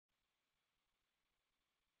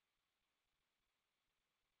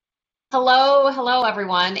Hello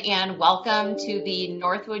everyone, and welcome to the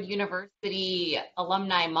Northwood University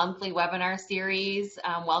Alumni Monthly Webinar Series.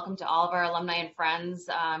 Welcome to all of our alumni and friends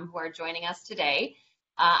who are joining us today.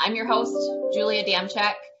 I'm your host, Julia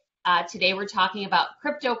Damchek. Today we're talking about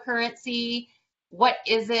cryptocurrency. What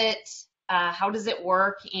is it? How does it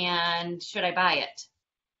work? And should I buy it?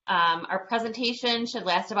 Our presentation should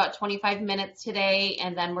last about 25 minutes today,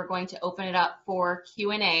 and then we're going to open it up for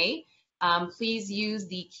Q&A. Please use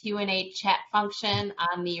the Q&A chat function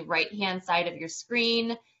on the right-hand side of your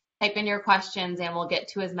screen. Type in your questions and we'll get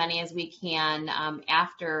to as many as we can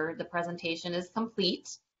after the presentation is complete.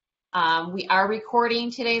 We are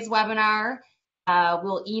recording today's webinar.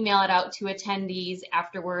 We'll email it out to attendees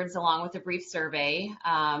afterwards along with a brief survey.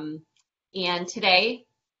 And today,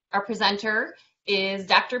 our presenter is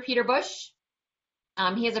Dr. Peter Bush.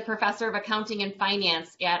 He is a professor of accounting and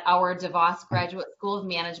finance at our DeVos Graduate School of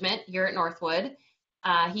Management here at Northwood.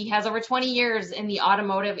 He has over 20 years in the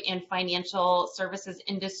automotive and financial services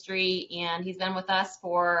industry, and he's been with us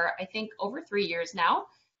for, I think, over 3 years now.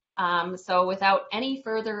 So without any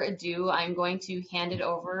further ado, I'm going to hand it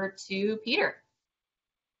over to Peter.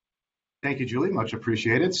 Thank you, Julie. Much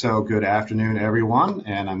appreciated. So good afternoon, everyone,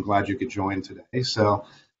 and I'm glad you could join today. So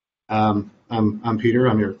I'm Peter.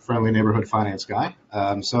 I'm your friendly neighborhood finance guy.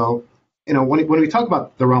 When we talk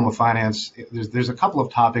about the realm of finance, there's a couple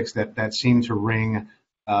of topics that seem to ring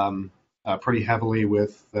pretty heavily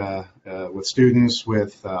with students,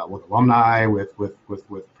 with alumni, with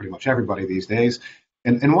pretty much everybody these days.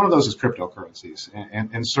 And one of those is cryptocurrencies,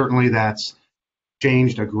 and certainly that's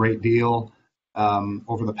changed a great deal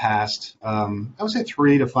over the past, I would say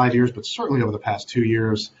 3 to 5 years, but certainly over the past 2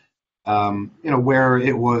 years. Where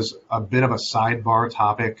it was a bit of a sidebar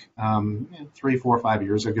topic 3, 4, 5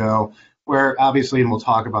 years ago, where obviously, and we'll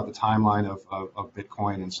talk about the timeline of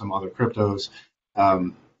Bitcoin and some other cryptos,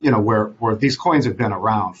 where these coins have been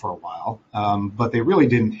around for a while, but they really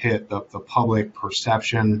didn't hit the public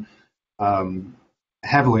perception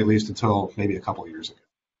heavily, at least until maybe a couple of years ago.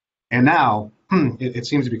 And now it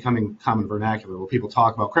seems to be becoming common vernacular where people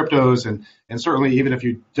talk about cryptos, and certainly even if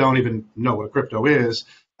you don't even know what a crypto is,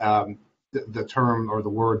 the term or the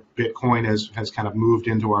word Bitcoin has kind of moved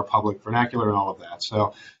into our public vernacular and all of that.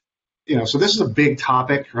 So this is a big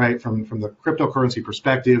topic, right? From the cryptocurrency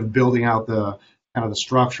perspective, building out the kind of the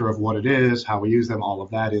structure of what it is, how we use them, all of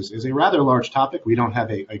that is a rather large topic. We don't have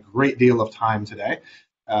a great deal of time today.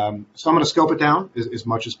 So I'm going to scope it down as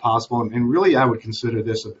much as possible. And really, I would consider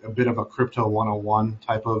this a bit of a crypto 101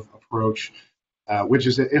 type of approach, which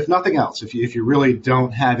is, if nothing else, if you really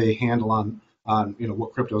don't have a handle on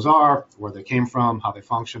what cryptos are, where they came from, how they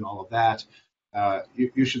function, all of that,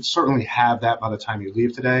 you should certainly have that by the time you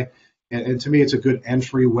leave today. And to me, it's a good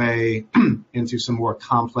entryway into some more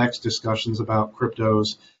complex discussions about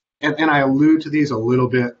cryptos. And I allude to these a little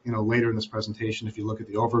bit, later in this presentation. If you look at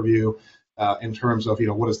the overview, in terms of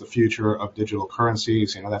what is the future of digital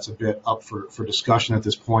currencies, that's a bit up for discussion at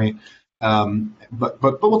this point.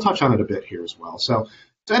 But we'll touch on it a bit here as well. So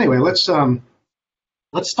anyway, let's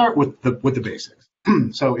start with the basics.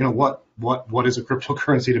 So what is a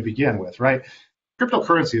cryptocurrency to begin with, right?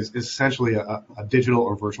 Cryptocurrency is essentially a digital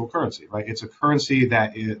or virtual currency, right? It's a currency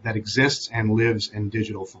that exists and lives in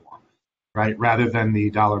digital form, right? Rather than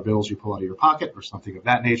the dollar bills you pull out of your pocket or something of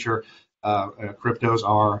that nature. Cryptos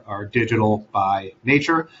are digital by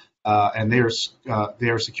nature, and they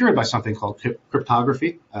are secured by something called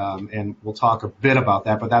cryptography, and we'll talk a bit about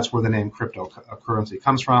that. But that's where the name cryptocurrency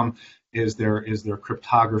comes from. Is their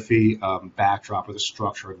cryptography backdrop, or the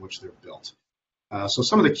structure in which they're built. So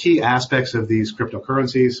some of the key aspects of these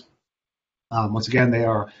cryptocurrencies, once again, they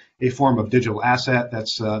are a form of digital asset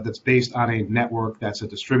that's based on a network that's a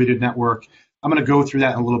distributed network. I'm going to go through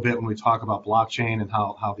that in a little bit when we talk about blockchain and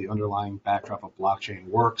how the underlying backdrop of blockchain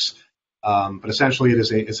works. But essentially,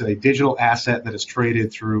 it's a digital asset that is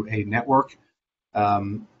traded through a network.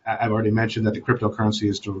 I've already mentioned that the cryptocurrency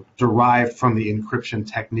is derived from the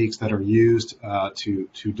encryption techniques that are used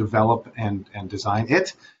to develop and design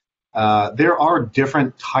it. There are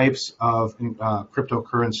different types of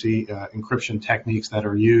cryptocurrency encryption techniques that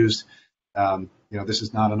are used. This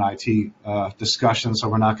is not an IT discussion, so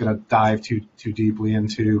we're not going to dive too deeply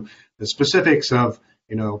into the specifics of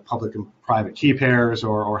public and private key pairs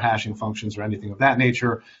or hashing functions or anything of that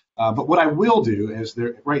nature. But what I will do is,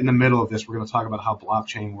 right in the middle of this, we're going to talk about how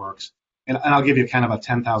blockchain works, and I'll give you kind of a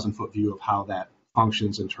 10,000-foot view of how that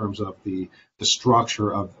functions in terms of the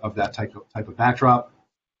structure of that type of backdrop.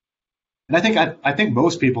 And I think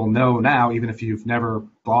most people know now, even if you've never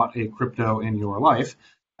bought a crypto in your life,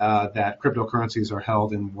 that cryptocurrencies are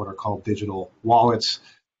held in what are called digital wallets.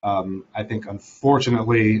 I think,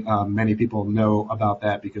 unfortunately, many people know about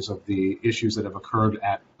that because of the issues that have occurred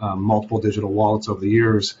at multiple digital wallets over the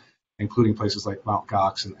years, including places like Mt.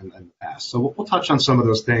 Gox and the past. So we'll touch on some of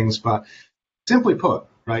those things, but simply put,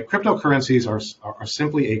 right, cryptocurrencies are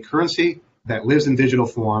simply a currency that lives in digital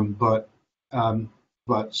form, but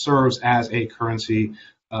serves as a currency,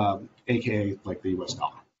 aka like the U.S.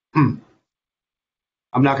 dollar.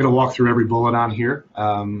 I'm not going to walk through every bullet on here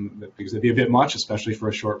because it'd be a bit much, especially for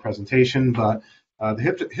a short presentation. But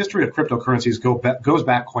the history of cryptocurrencies goes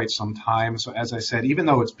back quite some time. So as I said, even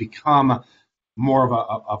though it's become more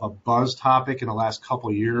of a buzz topic in the last couple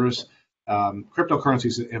of years,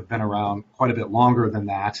 cryptocurrencies have been around quite a bit longer than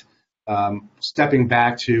that. Stepping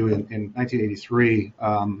back to in 1983,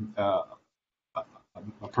 a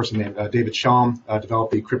person named David Chaum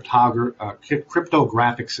developed the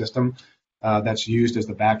cryptographic system that's used as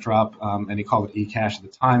the backdrop, and he called it eCash at the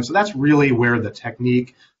time. So that's really where the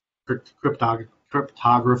technique,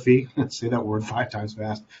 cryptography, say that word 5 times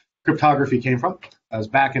fast, cryptography came from. It was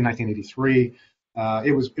back in 1983.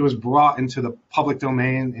 It was brought into the public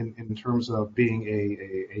domain in terms of being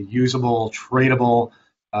a usable, tradable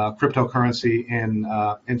cryptocurrency in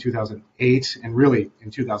 2008, and really in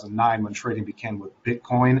 2009 when trading began with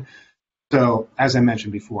Bitcoin. So as I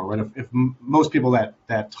mentioned before, right, if most people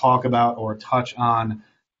that talk about or touch on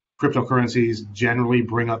cryptocurrencies generally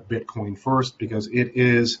bring up Bitcoin first because it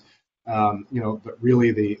is,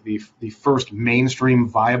 really the first mainstream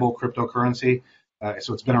viable cryptocurrency.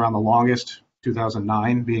 So it's been around the longest,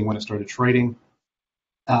 2009 being when it started trading.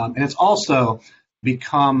 And it's also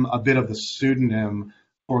become a bit of the pseudonym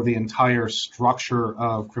for the entire structure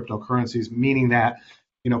of cryptocurrencies, meaning that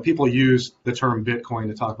people use the term Bitcoin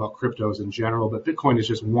to talk about cryptos in general, but Bitcoin is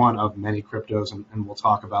just one of many cryptos, and we'll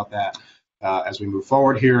talk about that as we move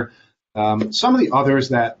forward here. Some of the others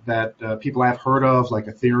that people have heard of, like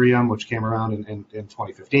Ethereum, which came around in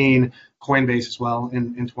 2015, Coinbase as well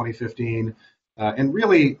in 2015, and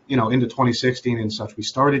really, into 2016 and such, we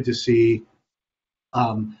started to see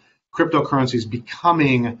cryptocurrencies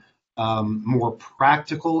becoming more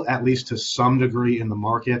practical, at least to some degree, in the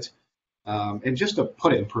market. And just to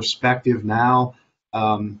put it in perspective now,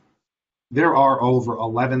 there are over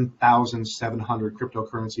 11,700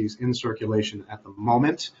 cryptocurrencies in circulation at the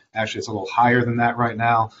moment. Actually, it's a little higher than that right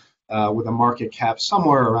now, with a market cap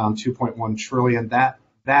somewhere around 2.1 trillion. That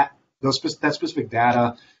specific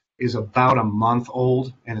data is about a month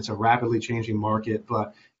old, and it's a rapidly changing market,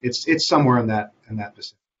 but it's somewhere in that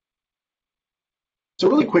vicinity. So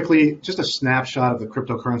really quickly, just a snapshot of the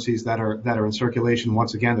cryptocurrencies that are in circulation.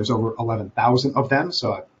 Once again, there's over 11,000 of them,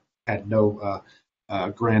 so I had no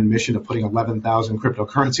grand mission of putting 11,000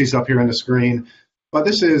 cryptocurrencies up here on the screen. But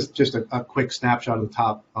this is just a quick snapshot of the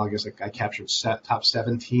top. I guess I captured top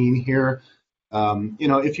 17 here.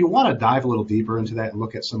 If you want to dive a little deeper into that and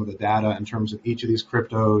look at some of the data in terms of each of these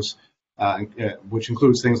cryptos, which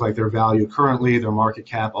includes things like their value currently, their market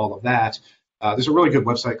cap, all of that. There's a really good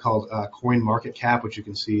website called CoinMarketCap, which you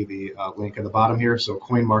can see the link at the bottom here, so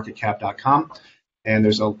coinmarketcap.com. And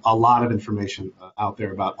there's a lot of information out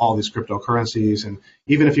there about all these cryptocurrencies. And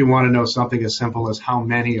even if you want to know something as simple as how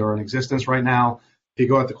many are in existence right now, if you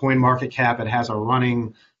go out to CoinMarketCap, it has a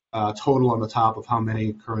running total on the top of how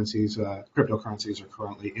many cryptocurrencies are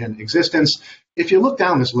currently in existence. If you look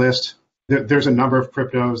down this list, there's a number of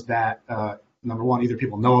cryptos that, number one, either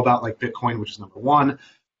people know about, like Bitcoin, which is number one.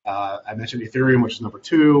 I mentioned Ethereum, which is number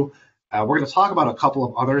two. We're going to talk about a couple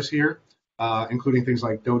of others here, including things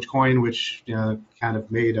like Dogecoin, which kind of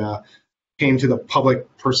came to the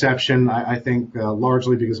public perception, I think,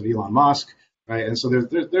 largely because of Elon Musk, right? And so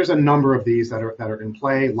there's a number of these that are in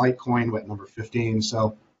play. Litecoin went number 15.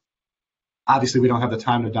 So obviously we don't have the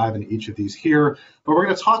time to dive into each of these here, but we're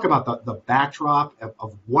going to talk about the backdrop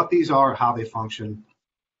of what these are, how they function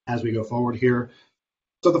as we go forward here.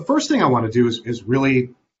 So the first thing I want to do is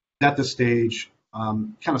really set the stage,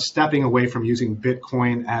 kind of stepping away from using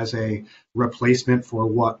Bitcoin as a replacement for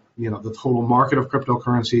what, the total market of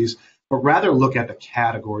cryptocurrencies, but rather look at the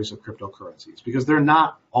categories of cryptocurrencies, because they're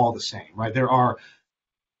not all the same, right? There are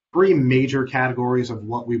three major categories of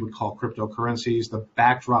what we would call cryptocurrencies. The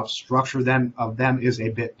backdrop structure of them is a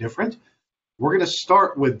bit different. We're going to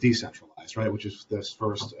start with decentralized, right, which is this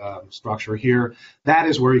first structure here. That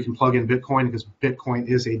is where you can plug in Bitcoin, because Bitcoin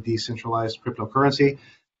is a decentralized cryptocurrency.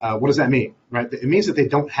 What does that mean, right? It means that they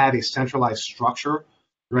don't have a centralized structure,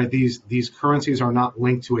 right? These currencies are not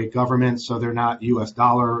linked to a government, so they're not U.S.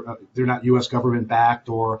 They're not U.S. government backed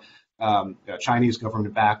or Chinese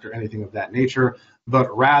government backed or anything of that nature,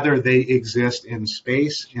 but rather they exist in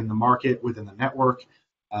space, in the market, within the network,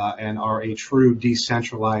 and are a true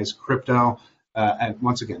decentralized crypto. And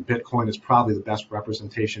once again, Bitcoin is probably the best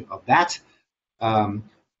representation of that.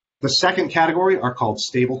 The second category are called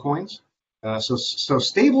stable coins. So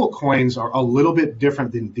stable coins are a little bit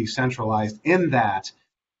different than decentralized in that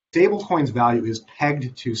stable coins value is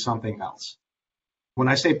pegged to something else. When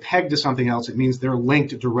I say pegged to something else, it means they're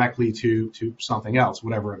linked directly to something else,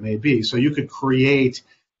 whatever it may be. So you could create,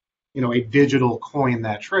 a digital coin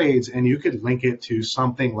that trades, and you could link it to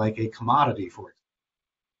something like a commodity, for example.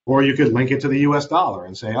 Or you could link it to the U.S. dollar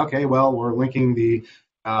and say, okay, well, we're linking the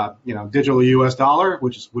digital U.S. dollar,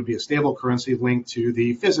 which would be a stable currency, linked to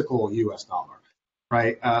the physical U.S. dollar,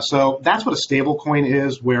 right? So that's what a stable coin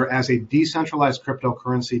is, whereas a decentralized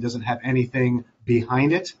cryptocurrency doesn't have anything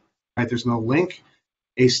behind it, right? There's no link.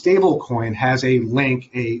 A stable coin has a link,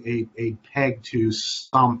 a peg to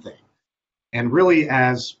something. And really,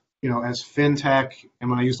 as fintech, and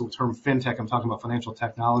when I use the term fintech, I'm talking about financial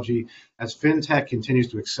technology, as fintech continues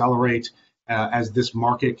to accelerate, as this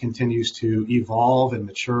market continues to evolve and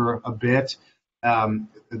mature a bit,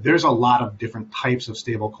 there's a lot of different types of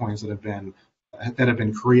stable coins that have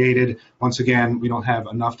been created. Once again, we don't have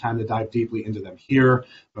enough time to dive deeply into them here,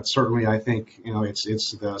 but certainly I think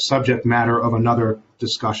it's the subject matter of another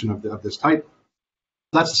discussion of this type.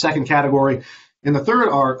 That's the second category. And the third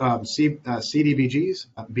are CDBGs,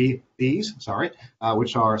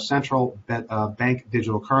 which are central bank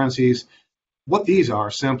digital currencies. What these are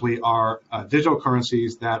simply are digital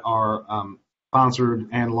currencies that are sponsored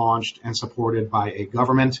and launched and supported by a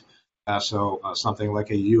government. Something like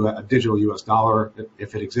a digital U.S. dollar,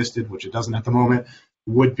 if it existed, which it doesn't at the moment,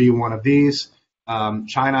 would be one of these.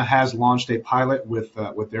 China has launched a pilot with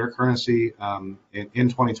their currency in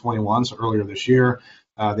 2021, so earlier this year.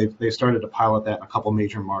 They started to pilot that in a couple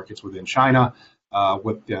major markets within China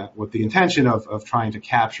with the intention of trying to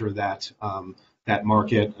capture that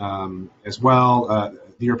market as well.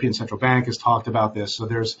 The European Central Bank has talked about this, so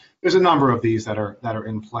there's a number of these that are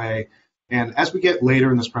in play. And as we get later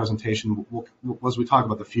in this presentation, as we talk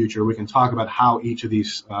about the future, we can talk about how each of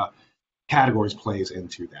these categories plays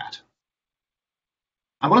into that.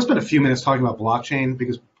 I want to spend a few minutes talking about blockchain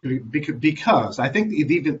because I think the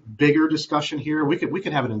even bigger discussion here, we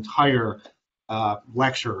could have an entire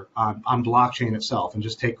lecture on blockchain itself and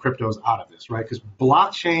just take cryptos out of this, right? Because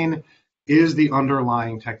blockchain is the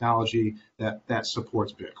underlying technology that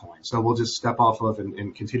supports Bitcoin. So we'll just step off of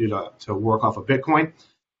and continue to work off of Bitcoin.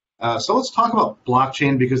 So let's talk about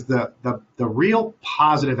blockchain, because the real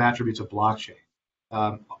positive attributes of blockchain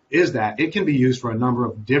is that it can be used for a number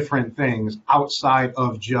of different things outside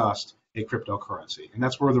of just a cryptocurrency. And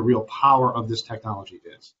that's where the real power of this technology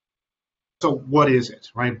is. So what is it,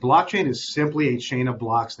 right? Blockchain is simply a chain of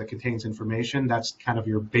blocks that contains information. That's kind of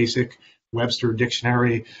your basic Webster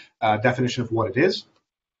dictionary definition of what it is.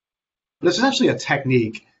 But it's essentially a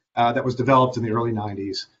technique that was developed in the early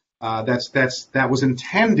 90s that was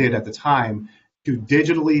intended at the time to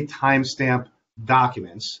digitally timestamp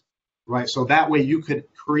documents, right? So that way you could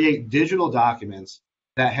create digital documents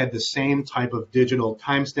that had the same type of digital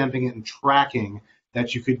timestamping and tracking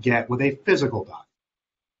that you could get with a physical document,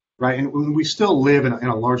 right? And we still live in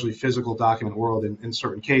a largely physical document world in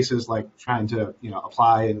certain cases, like trying to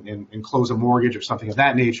apply and close a mortgage or something of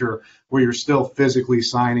that nature, where you're still physically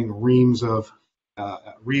signing reams of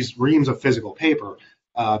physical paper.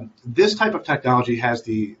 This type of technology has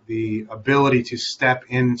the ability to step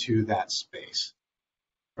into that space,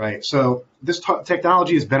 right? So this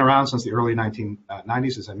technology has been around since the early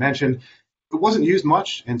 1990s, as I mentioned. It wasn't used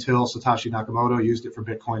much until Satoshi Nakamoto used it for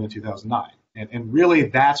Bitcoin in 2009. And really,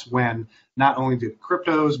 that's when not only did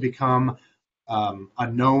cryptos become a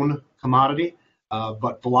known commodity,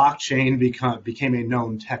 but blockchain became a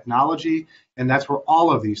known technology. And that's where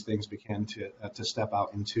all of these things began to step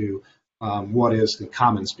out into what is the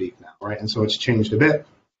common speak now, right? And so it's changed a bit.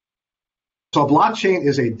 So a blockchain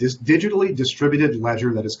is a digitally distributed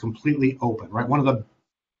ledger that is completely open, right? One of the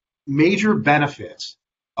major benefits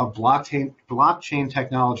of blockchain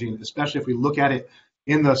technology, especially if we look at it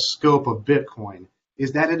in the scope of Bitcoin,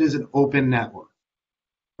 is that it is an open network,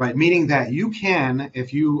 right? Meaning that you can,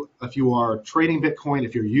 if you are trading Bitcoin,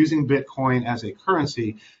 if you're using Bitcoin as a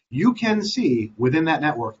currency, you can see within that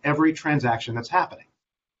network every transaction that's happening,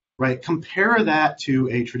 right? Compare that to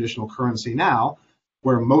a traditional currency now,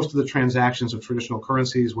 where most of the transactions of traditional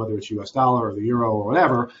currencies, whether it's US dollar or the euro or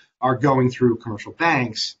whatever, are going through commercial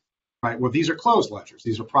banks, right? Well, these are closed ledgers.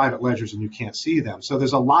 These are private ledgers and you can't see them. So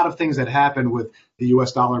there's a lot of things that happen with the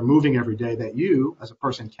US dollar moving every day that you, as a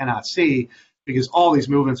person, cannot see, because all these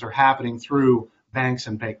movements are happening through banks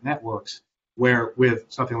and bank networks, where with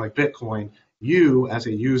something like Bitcoin, you, as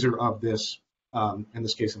a user of this, in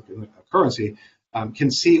this case, a currency,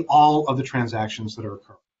 can see all of the transactions that are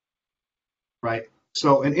occurring, right?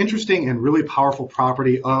 So an interesting and really powerful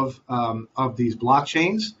property of these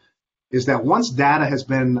blockchains is that once data has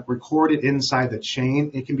been recorded inside the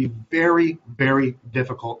chain, it can be very, very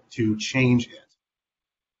difficult to change it.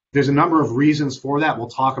 There's a number of reasons for that. We'll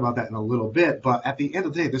talk about that in a little bit. But at the end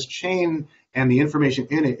of the day, this chain and the information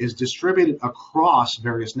in it is distributed across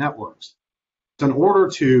various networks. So in order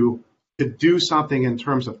to do something in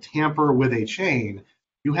terms of tamper with a chain,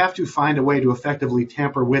 you have to find a way to effectively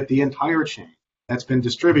tamper with the entire chain that's been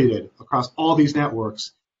distributed across all these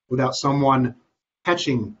networks without someone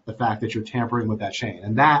catching the fact that you're tampering with that chain.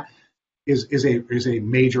 And that is a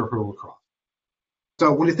major hurdle across.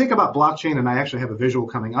 So when you think about blockchain, and I actually have a visual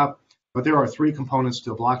coming up, but there are three components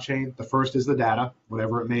to a blockchain. The first is the data,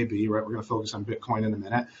 whatever it may be, right? We're going to focus on Bitcoin in a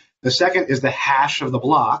minute. The second is the hash of the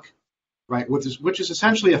block, right? Which is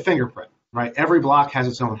essentially a fingerprint, right? Every block has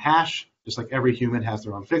its own hash, just like every human has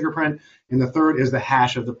their own fingerprint. And the third is the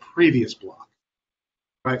hash of the previous block,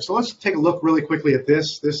 right? So let's take a look really quickly at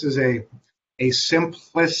this. This is a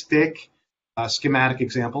simplistic schematic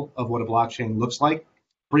example of what a blockchain looks like.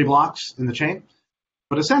 3 blocks in the chain.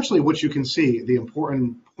 But essentially what you can see, the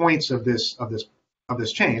important points of this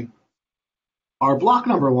chain are block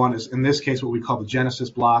number 1 is, in this case, what we call the genesis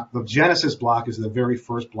block. The genesis block is the very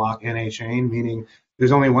first block in a chain, meaning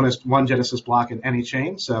there's only one genesis block in any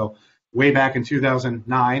chain. So way back in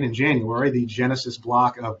 2009 in January, the genesis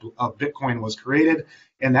block of Bitcoin was created,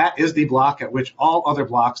 and that is the block at which all other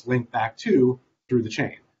blocks link back to through the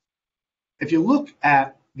chain. If you look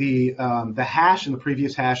at the hash and the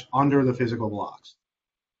previous hash under the physical blocks,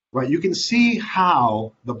 right, you can see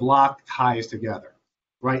how the block ties together,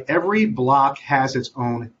 right? Every block has its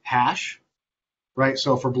own hash, right?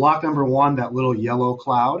 So for block number 1, that little yellow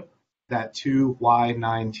cloud, that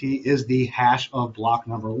 2Y9T is the hash of block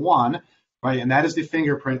number 1, right? And that is the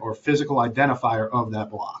fingerprint or physical identifier of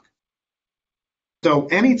that block. So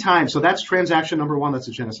anytime, so that's transaction number 1, that's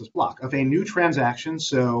a genesis block. Of a new transaction,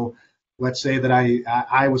 so let's say that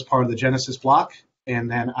I was part of the genesis block,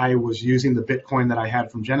 and then I was using the Bitcoin that I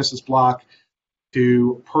had from genesis block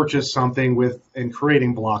to purchase something with and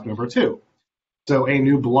creating block number 2. So a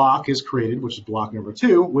new block is created, which is block number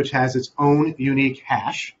 2, which has its own unique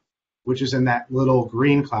hash, which is in that little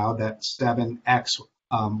green cloud, that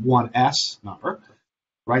 7x1s number,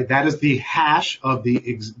 right? That is the hash of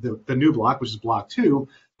the new block, which is block 2,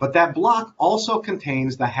 but that block also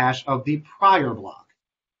contains the hash of the prior block,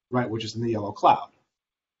 right, which is in the yellow cloud.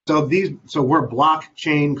 So where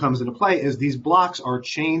blockchain comes into play is these blocks are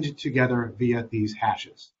chained together via these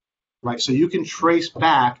hashes, right? So you can trace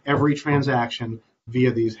back every transaction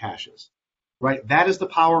via these hashes, right? That is the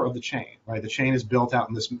power of the chain, right? The chain is built out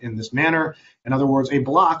in this manner. In other words, a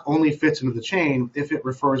block only fits into the chain if it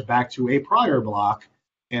refers back to a prior block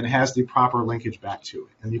and has the proper linkage back to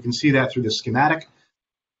it. And you can see that through the schematic.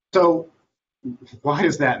 So why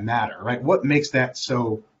does that matter, right? What makes that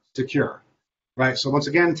so secure? Right, so once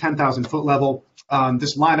again, 10,000 foot level.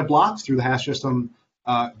 This line of blocks through the hash system,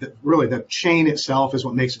 really the chain itself is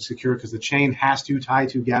what makes it secure because the chain has to tie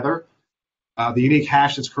together. The unique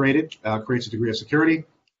hash that's created creates a degree of security.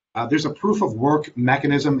 There's a proof of work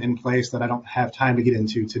mechanism in place that I don't have time to get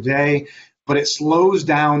into today, but it slows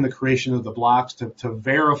down the creation of the blocks to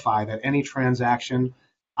verify that any transaction,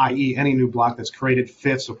 i.e. any new block that's created,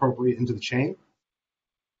 fits appropriately into the chain.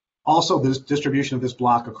 Also, this distribution of this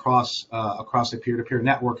block across a peer-to-peer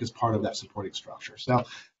network is part of that supporting structure. So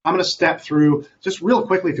I'm going to step through just real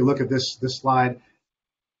quickly. If you look at this slide,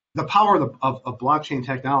 the power of blockchain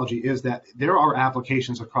technology is that there are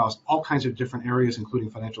applications across all kinds of different areas,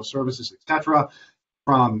 including financial services, et cetera,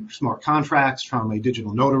 from smart contracts, from a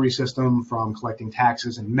digital notary system, from collecting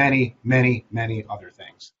taxes, and many, many, many other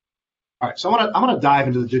things. All right, so I'm going to dive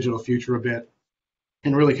into the digital future a bit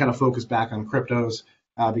and really kind of focus back on cryptos.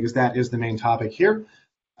 Because that is the main topic here.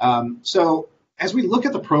 So as we look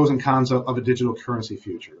at the pros and cons of a digital currency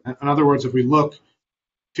future, in other words, if we look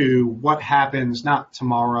to what happens not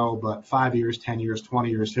tomorrow, but 5 years, 10 years,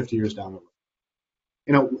 20 years, 50 years down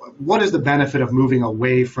the road, what is the benefit of moving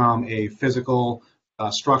away from a physical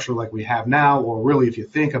structure like we have now, or really, if you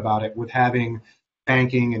think about it, with having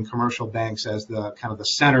banking and commercial banks as the kind of the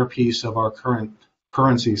centerpiece of our current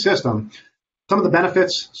currency system? Some of the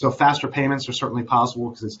benefits, so faster payments are certainly possible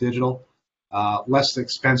because it's digital. Less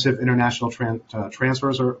expensive international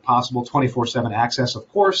transfers are possible, 24/7 access, of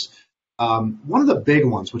course. One of the big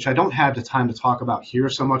ones, which I don't have the time to talk about here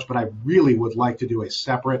so much, but I really would like to do a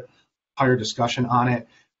separate higher discussion on it,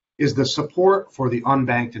 is the support for the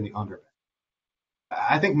unbanked and the underbanked.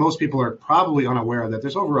 I think most people are probably unaware that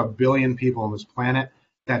there's over 1 billion people on this planet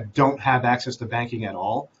that don't have access to banking at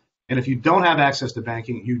all. And if you don't have access to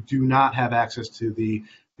banking, you do not have access to the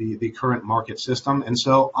current market system. And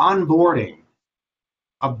so onboarding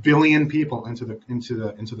a billion people into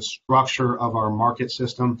the structure of our market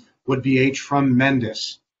system would be a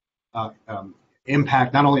tremendous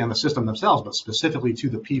impact, not only on the system themselves, but specifically to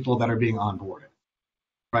the people that are being onboarded,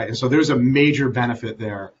 right? And so there's a major benefit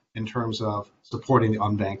there in terms of supporting the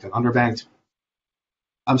unbanked and underbanked.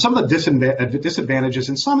 Some of the disadvantages,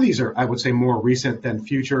 and some of these are, I would say, more recent than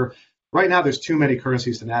future. Right now, there's too many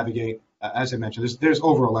currencies to navigate. As I mentioned, there's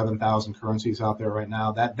over 11,000 currencies out there right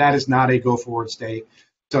now. That is not a go-forward state.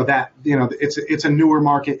 So that, it's a newer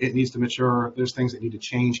market. It needs to mature. There's things that need to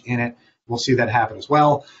change in it. We'll see that happen as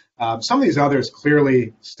well. Some of these others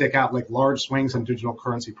clearly stick out, like large swings in digital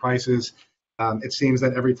currency prices. It seems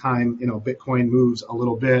that every time, Bitcoin moves a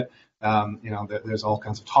little bit, there's all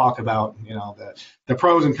kinds of talk about, the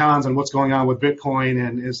pros and cons and what's going on with Bitcoin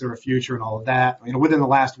and is there a future and all of that. Within the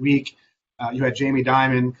last week, you had Jamie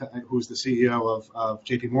Dimon, who's the CEO of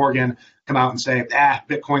JP Morgan, come out and say,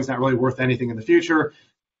 Bitcoin's not really worth anything in the future.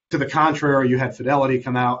 To the contrary, you had Fidelity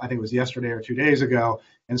come out, I think it was yesterday or 2 days ago,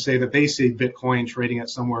 and say that they see Bitcoin trading at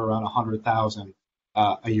somewhere around 100,000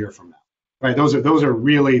 a year from now. Right? Those are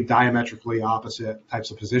really diametrically opposite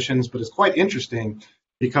types of positions, but it's quite interesting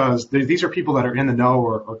because these are people that are in the know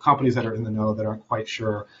or companies that are in the know that aren't quite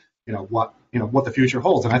sure, what the future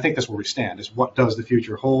holds. And I think that's where we stand: is what does the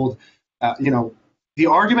future hold? The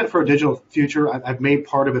argument for a digital future, I've made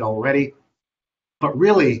part of it already, but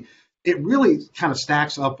really, it really kind of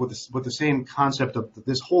stacks up with the same concept of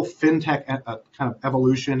this whole fintech kind of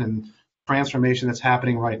evolution and transformation that's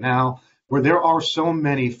happening right now, where there are so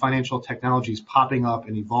many financial technologies popping up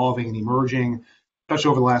and evolving and emerging, especially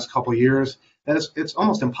over the last couple of years, that it's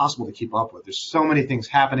almost impossible to keep up with. There's so many things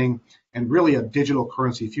happening, and really a digital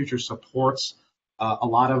currency future supports a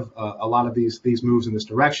lot of these moves in this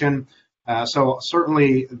direction. So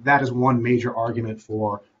certainly that is one major argument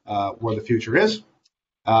for where the future is.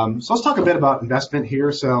 So let's talk a bit about investment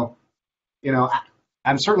here. So,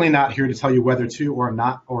 I'm certainly not here to tell you whether to or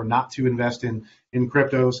not to invest in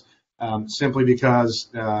cryptos, simply because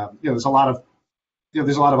there's a lot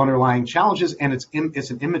of underlying challenges, and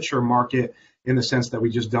it's an immature market in the sense that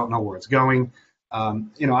we just don't know where it's going.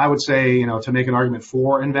 I would say to make an argument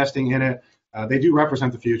for investing in it, they do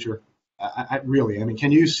represent the future.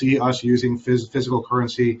 Can you see us using physical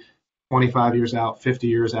currency 25 years out, 50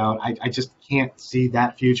 years out? I just can't see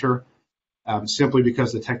that future, simply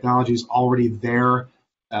because the technology is already there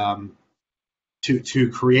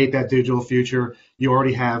to create that digital future. You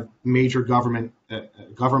already have major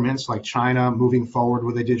governments like China moving forward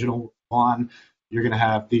with a digital yuan. You're going to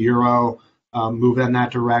have the euro move in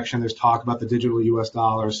that direction. There's talk about the digital US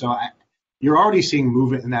dollar. So you're already seeing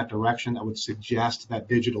movement in that direction that would suggest that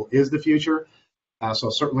digital is the future. So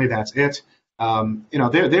certainly that's it.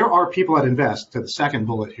 There are people that invest, to the second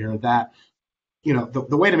bullet here, that,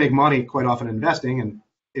 the way to make money quite often in investing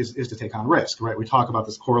is to take on risk, right? We talk about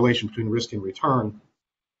this correlation between risk and return.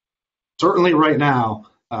 Certainly right now,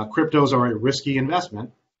 cryptos are a risky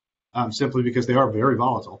investment, simply because they are very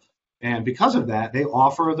volatile. And because of that, they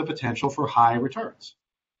offer the potential for high returns,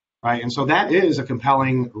 right? And so that is a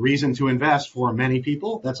compelling reason to invest for many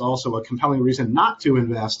people. That's also a compelling reason not to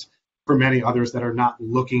invest for many others that are not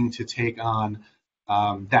looking to take on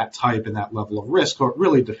that type and that level of risk. So it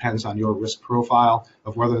really depends on your risk profile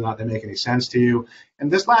of whether or not they make any sense to you. And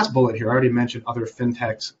this last bullet here, I already mentioned other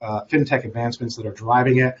fintech advancements that are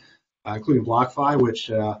driving it, including BlockFi,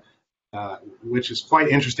 which is quite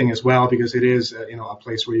interesting as well, because it is a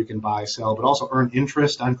place where you can buy, sell, but also earn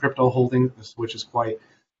interest on crypto holdings, which is quite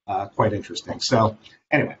interesting. So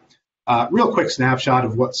anyway, real quick snapshot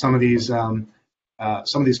of what some of these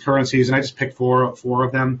currencies, and I just picked four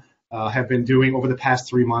of them, have been doing over the past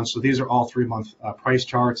 3 months. So these are all 3-month price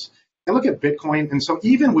charts. And look at Bitcoin. And so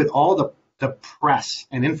even with all the press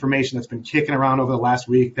and information that's been kicking around over the last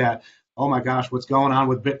week that, oh my gosh, what's going on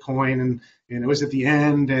with Bitcoin, and it was at the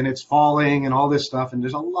end and it's falling and all this stuff, and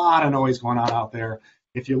there's a lot of noise going on out there.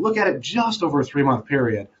 If you look at it just over a 3-month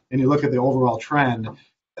period and you look at the overall trend,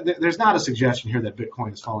 there's not a suggestion here that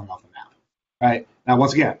Bitcoin is falling off the map, right? Now,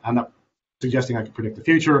 once again, I'm not suggesting I can predict the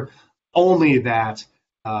future, only that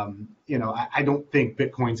I don't think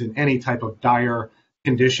Bitcoin's in any type of dire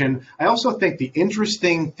condition. I also think the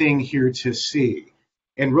interesting thing here to see,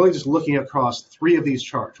 and really just looking across 3 of these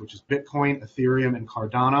charts, which is Bitcoin, Ethereum, and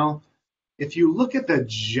Cardano, if you look at the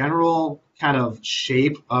general kind of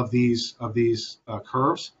shape of these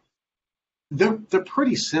curves, they're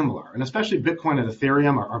pretty similar, and especially Bitcoin and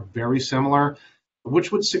Ethereum are very similar,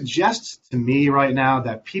 which would suggest to me right now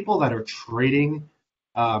that people that are trading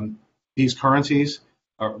these currencies,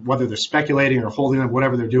 or whether they're speculating or holding them,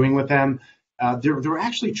 whatever they're doing with them, they're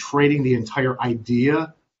actually trading the entire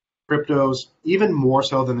idea, cryptos, even more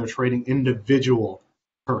so than they're trading individual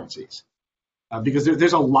currencies, because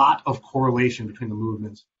there's a lot of correlation between the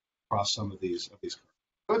movements across some of these currencies.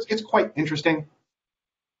 So it's quite interesting.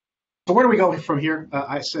 So where do we go from here?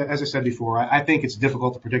 As I said before, I think it's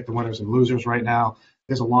difficult to predict the winners and losers right now.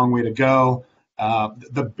 There's a long way to go.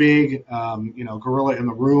 The big, gorilla in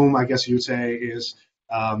the room, I guess you would say, is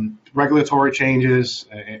regulatory changes,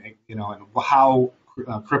 and how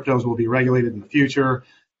cryptos will be regulated in the future.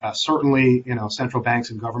 Certainly, central banks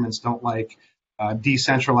and governments don't like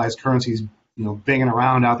decentralized currencies, banging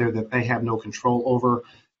around out there that they have no control over,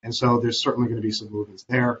 and so there's certainly going to be some movements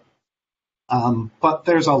there. But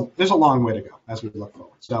there's a long way to go as we look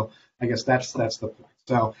forward. So I guess that's the point.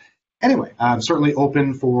 So anyway, I'm certainly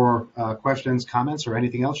open for questions, comments, or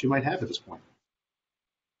anything else you might have at this point.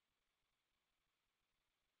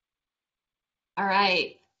 All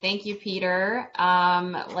right. Thank you, Peter.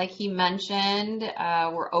 Like he mentioned,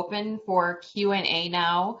 we're open for Q&A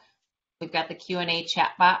now. We've got the Q&A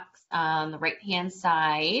chat box on the right-hand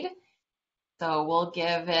side. So we'll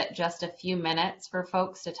give it just a few minutes for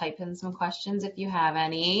folks to type in some questions if you have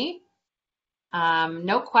any.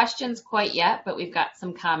 No questions quite yet, but we've got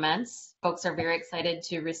some comments. Folks are very excited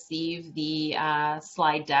to receive the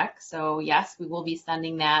slide deck. So yes, we will be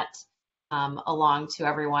sending that along to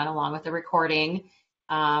everyone, along with the recording.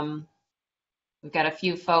 We've got a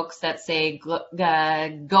few folks that say, go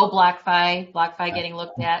BlockFi, BlockFi getting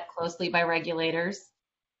looked at closely by regulators.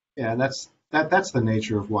 Yeah, that's the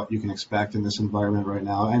nature of what you can expect in this environment right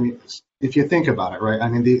now. I mean, if you think about it, right? I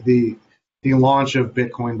mean, the launch of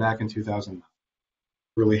Bitcoin back in 2009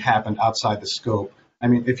 really happened outside the scope. I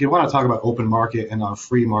mean, if you want to talk about open market and our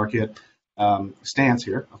free market stance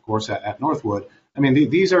here, of course, at Northwood, I mean,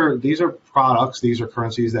 these are products, these are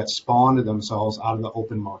currencies that spawned themselves out of the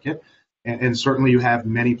open market, and certainly you have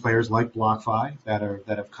many players like BlockFi that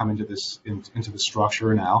have come into the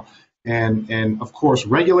structure now. And of course,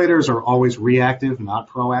 regulators are always reactive, not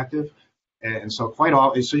proactive. And so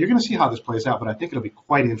so you're going to see how this plays out, but I think it'll be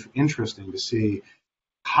quite interesting to see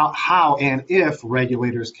how and if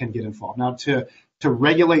regulators can get involved. Now, to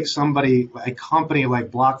regulate a company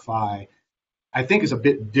like BlockFi, I think is a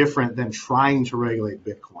bit different than trying to regulate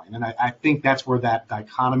Bitcoin. And I think that's where that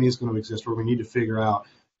dichotomy is going to exist, where we need to figure out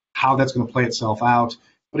how that's going to play itself out.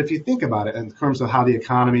 But if you think about it in terms of how the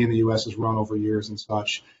economy in the U.S. has run over years and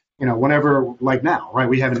such, whenever, like now, right,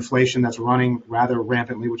 we have inflation that's running rather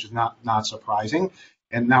rampantly, which is not surprising.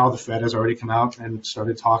 And now the Fed has already come out and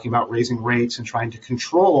started talking about raising rates and trying to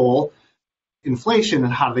control inflation.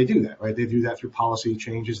 And how do they do that, right? They do that through policy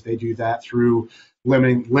changes. They do that through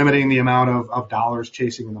limiting the amount of dollars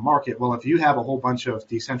chasing in the market. Well, if you have a whole bunch of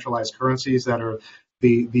decentralized currencies that are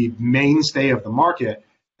the mainstay of the market,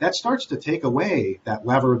 that starts to take away that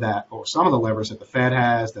lever or some of the levers that the Fed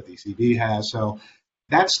has, that the ECB has. So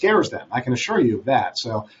that scares them. I can assure you of that.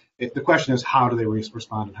 So the question is, how do they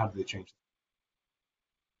respond and how do they change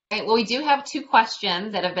that? Okay, well, we do have two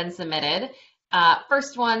questions that have been submitted.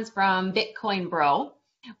 First one's from Bitcoin Bro.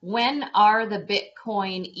 When are the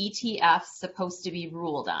Bitcoin ETFs supposed to be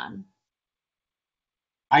ruled on?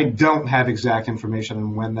 I don't have exact information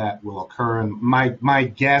on when that will occur, and my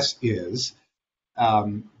guess is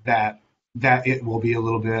that it will be a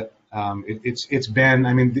little bit. It's been.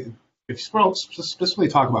 I mean, if you specifically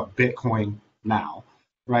talk about Bitcoin now,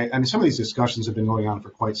 right? I mean, some of these discussions have been going on for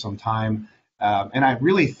quite some time, and I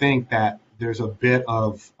really think that there's a bit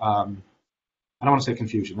of I don't want to say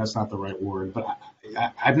confusion. That's not the right word, but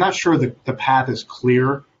I'm not sure the path is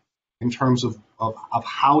clear in terms of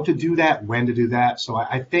how to do that, when to do that. So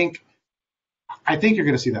I think you're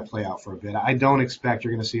going to see that play out for a bit. I don't expect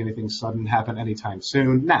you're going to see anything sudden happen anytime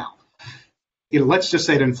soon. Now, let's just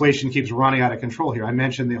say that inflation keeps running out of control here. I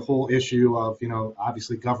mentioned the whole issue of,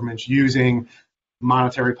 obviously governments using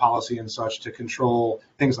monetary policy and such to control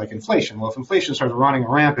things like inflation. Well, if inflation starts running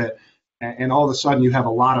rampant, and all of a sudden you have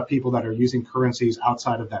a lot of people that are using currencies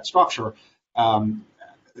outside of that structure,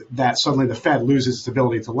 that suddenly the Fed loses its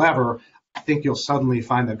ability to lever, I think you'll suddenly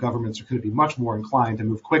find that governments are going to be much more inclined to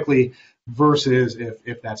move quickly versus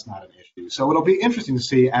if that's not an issue. So it'll be interesting to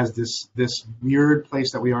see as this weird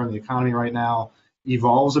place that we are in the economy right now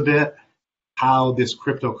evolves a bit, how this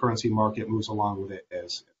cryptocurrency market moves along with it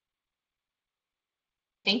as.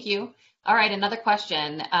 Thank you. All right, another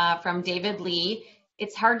question from David Lee.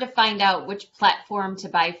 It's hard to find out which platform to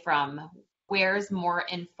buy from. Where's more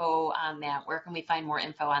info on that? Where can we find more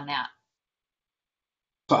info on that?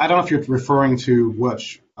 So I don't know if you're referring to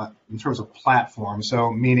which in terms of platform.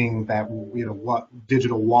 So meaning that, what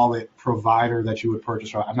digital wallet provider that you would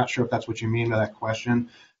purchase. I'm not sure if that's what you mean by that question.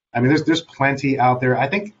 I mean, there's plenty out there. I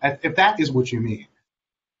think if that is what you mean,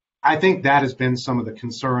 I think that has been some of the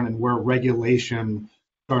concern, and where regulation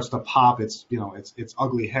starts to pop its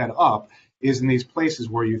ugly head up is in these places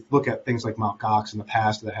where you look at things like Mt. Gox in the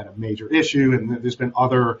past that had a major issue, and there's been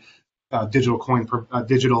other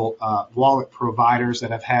digital wallet providers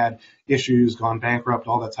that have had issues, gone bankrupt,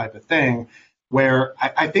 all that type of thing, where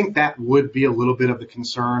I think that would be a little bit of the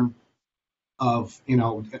concern of,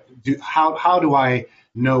 how do I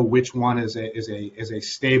know which one is a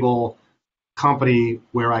stable company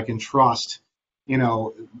where I can trust,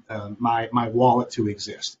 my wallet to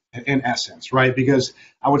exist in essence, right? Because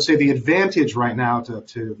I would say the advantage right now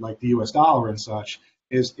to like the U.S. dollar and such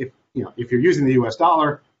is if you're using the U.S.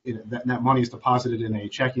 dollar, that money is deposited in a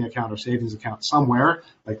checking account or savings account somewhere.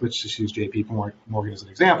 Like, let's just use JP Morgan as an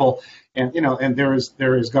example, and there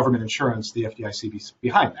is government insurance, the FDIC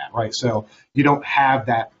behind that, right? So you don't have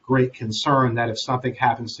that great concern that if something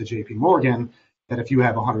happens to JP Morgan, that if you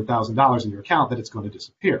have $100,000 in your account, that it's going to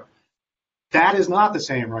disappear. That is not the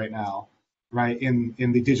same right now, right? In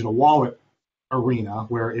the digital wallet arena,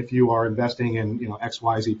 where if you are investing in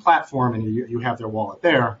XYZ platform and you have their wallet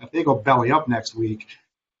there, if they go belly up next week,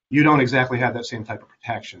 you don't exactly have that same type of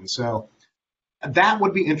protection. So that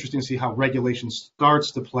would be interesting to see how regulation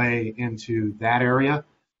starts to play into that area.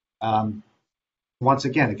 Once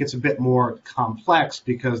again, it gets a bit more complex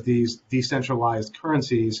because these decentralized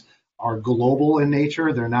currencies are global in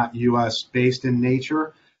nature. They're not US based in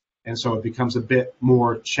nature. And so it becomes a bit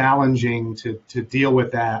more challenging to deal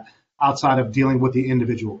with that outside of dealing with the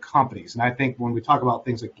individual companies. And I think when we talk about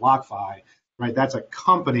things like BlockFi, right, that's a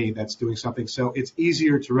company that's doing something. So it's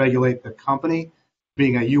easier to regulate the company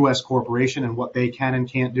being a US corporation and what they can and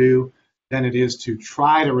can't do than it is to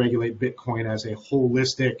try to regulate Bitcoin as a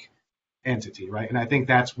holistic entity, right? And I think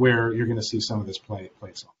that's where you're going to see some of this play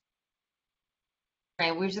itself.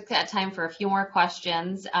 Right, we've just got time for a few more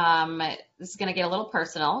questions. This is going to get a little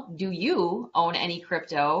personal. Do you own any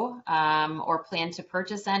crypto or plan to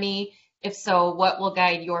purchase any? If so, what will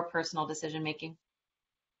guide your personal decision making?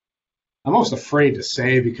 I'm almost afraid to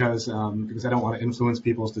say because I don't want to influence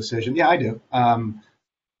people's decision. Yeah, I do.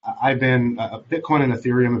 I've been Bitcoin and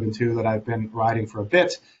Ethereum have been two that I've been riding for a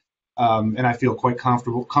bit, and I feel quite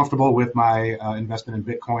comfortable with my investment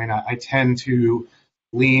in Bitcoin. I tend to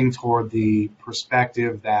lean toward the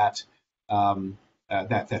perspective that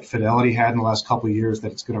that Fidelity had in the last couple of years,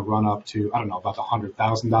 that it's going to run up to, I don't know, about the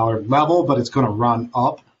 $100,000 level, but it's going to run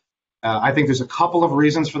up. I think there's a couple of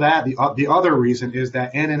reasons for that. The other reason is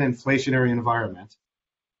that in an inflationary environment,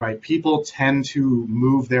 right, people tend to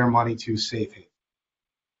move their money to safe haven,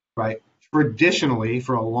 right? Traditionally,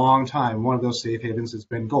 for a long time, one of those safe havens has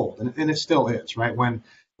been gold, and it still is, right?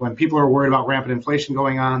 When people are worried about rampant inflation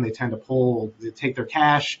going on, they tend to take their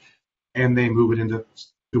cash and they move it into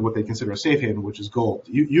what they consider a safe haven, which is gold.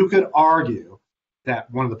 You could argue that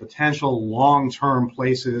one of the potential long-term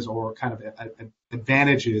places or kind of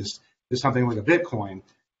advantages to something like a Bitcoin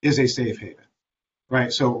is a safe haven,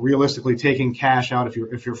 right? So realistically, taking cash out, if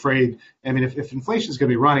you're afraid, I mean, if inflation is going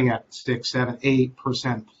to be running at 6, 7,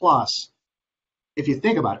 8% plus, if you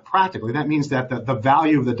think about it practically, that means that the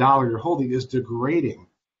value of the dollar you're holding is degrading.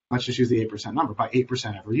 Let's just use the 8% number, by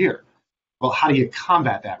 8% every year. Well, how do you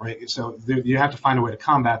combat that, right? So you have to find a way to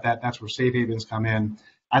combat that. That's where safe havens come in.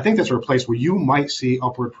 I think that's a place where you might see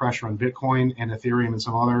upward pressure on Bitcoin and Ethereum and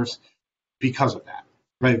some others because of that,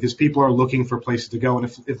 right? Because people are looking for places to go. And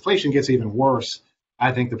if inflation gets even worse,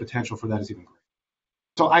 I think the potential for that is even greater.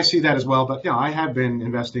 So I see that as well. But, I have been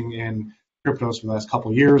investing in cryptos for the last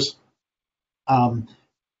couple of years.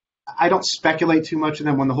 I don't speculate too much in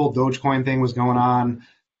them. When the whole Dogecoin thing was going on,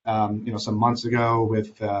 some months ago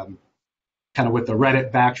with kind of with the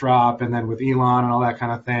Reddit backdrop and then with Elon and all that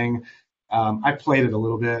kind of thing, I played it a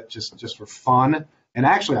little bit just for fun. And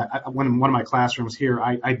actually, when in one of my classrooms here,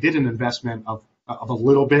 I did an investment of a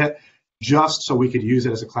little bit just so we could use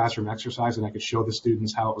it as a classroom exercise and I could show the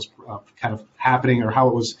students how it was kind of happening or how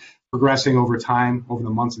it was progressing over time, over the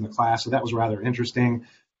months in the class. So that was rather interesting.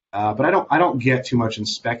 But I don't get too much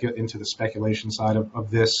into the speculation side of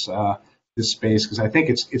this space because I think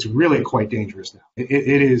it's really quite dangerous now.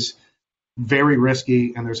 It is very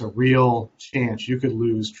risky, and there's a real chance you could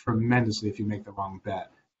lose tremendously if you make the wrong bet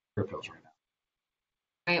in cryptos right now.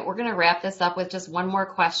 All right, we're going to wrap this up with just one more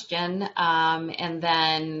question, and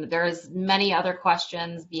then there's many other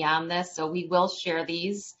questions beyond this, so we will share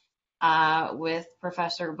these with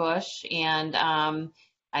Professor Bush, and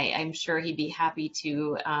I'm sure he'd be happy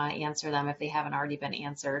to answer them if they haven't already been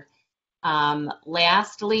answered.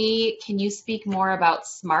 Lastly, can you speak more about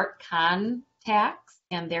smart contracts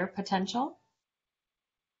and their potential?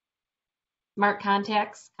 Smart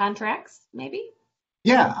contracts, maybe?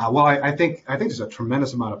 Yeah, well, I think there's a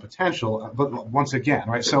tremendous amount of potential, but once again,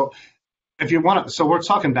 right? So if you want to, so we're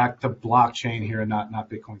talking back to blockchain here and not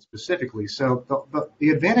Bitcoin specifically. So the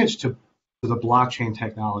advantage to the blockchain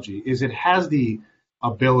technology is it has the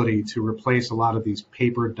ability to replace a lot of these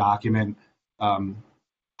paper document um,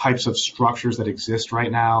 types of structures that exist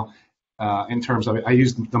right now. In terms of, I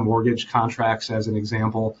used the mortgage contracts as an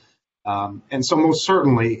example. And so most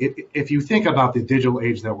certainly, if you think about the digital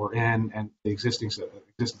age that we're in and the existence of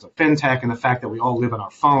fintech and the fact that we all live on our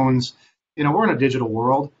phones, we're in a digital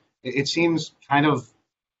world. It seems kind of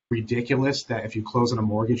ridiculous that if you close on a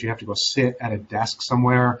mortgage, you have to go sit at a desk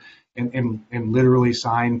somewhere and literally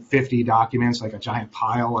sign 50 documents, like a giant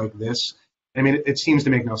pile like this. I mean, it seems to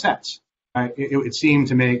make no sense. Right? It seemed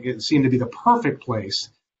to be the perfect place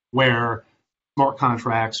where smart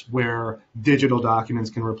contracts, where digital documents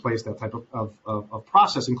can replace that type of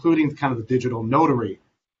process, including kind of the digital notary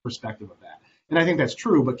perspective of that. And I think that's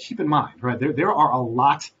true, but keep in mind, right, there are a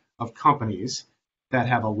lot of companies that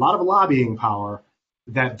have a lot of lobbying power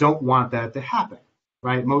that don't want that to happen,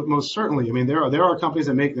 right? Most certainly. I mean, there are companies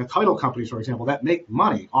that make, the title companies, for example, that make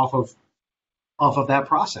money off of that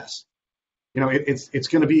process. It's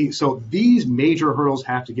going to be, so these major hurdles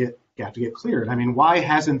have to get cleared. I mean, why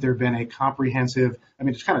hasn't there been a comprehensive, I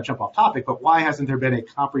mean, just kind of jump off topic, but why hasn't there been a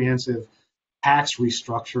comprehensive tax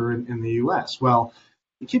restructure in the U.S.? Well,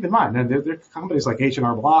 keep in mind, there are companies like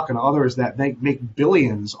H&R Block and others that make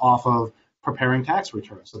billions off of preparing tax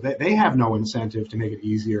returns. So they have no incentive to make it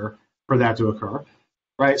easier for that to occur,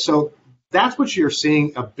 right? So that's what you're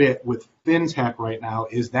seeing a bit with fintech right now,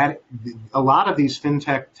 is that a lot of these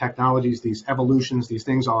fintech technologies, these evolutions, these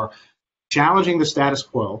things are challenging the status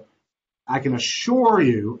quo. I can assure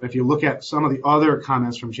you, if you look at some of the other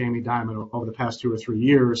comments from Jamie Dimon over the past 2 or 3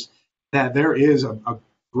 years, that there is a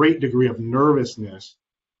great degree of nervousness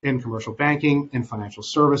in commercial banking, in financial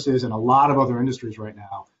services, and a lot of other industries right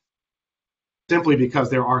now, simply because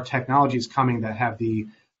there are technologies coming that have the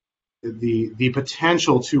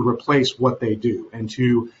potential to replace what they do and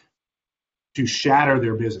to shatter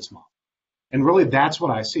their business model. And really, that's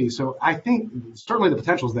what I see. So I think certainly the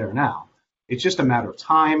potential is there now. It's just a matter of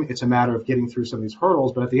time. It's a matter of getting through some of these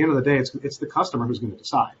hurdles. But at the end of the day, it's the customer who's going to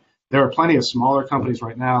decide. There are plenty of smaller companies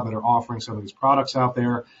right now that are offering some of these products out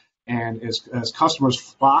there. And as customers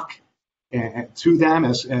flock to them,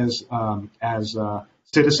 as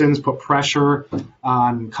citizens put pressure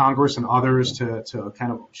on Congress and others to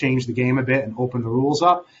kind of change the game a bit and open the rules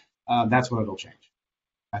up, that's when it'll change.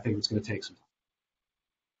 I think it's going to take some time.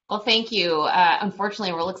 Well, thank you. Unfortunately,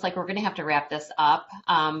 it looks like we're going to have to wrap this up,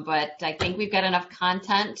 but I think we've got enough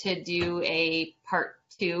content to do a part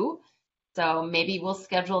 2. So maybe we'll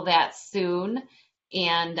schedule that soon.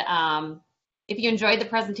 And if you enjoyed the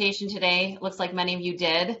presentation today, it looks like many of you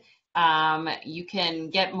did, you can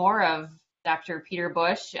get more of Dr. Peter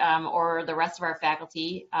Bush or the rest of our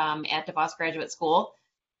faculty at DeVos Graduate School.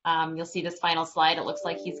 You'll see this final slide. It looks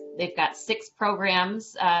like they've got 6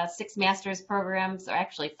 programs, 6 master's programs, or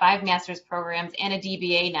actually 5 master's programs and a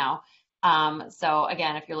DBA now. So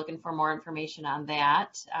again, if you're looking for more information on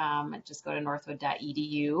that, just go to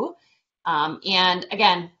northwood.edu. And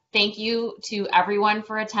again, thank you to everyone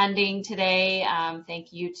for attending today.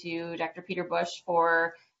 Thank you to Dr. Peter Bush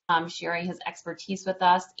for sharing his expertise with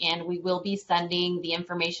us. And we will be sending the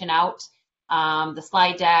information out, the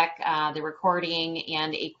slide deck, the recording,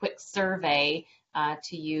 and a quick survey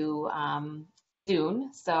to you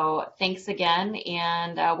soon. So thanks again,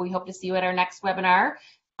 and we hope to see you at our next webinar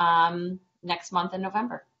next month in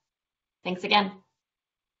November. Thanks again.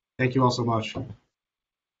 Thank you all so much.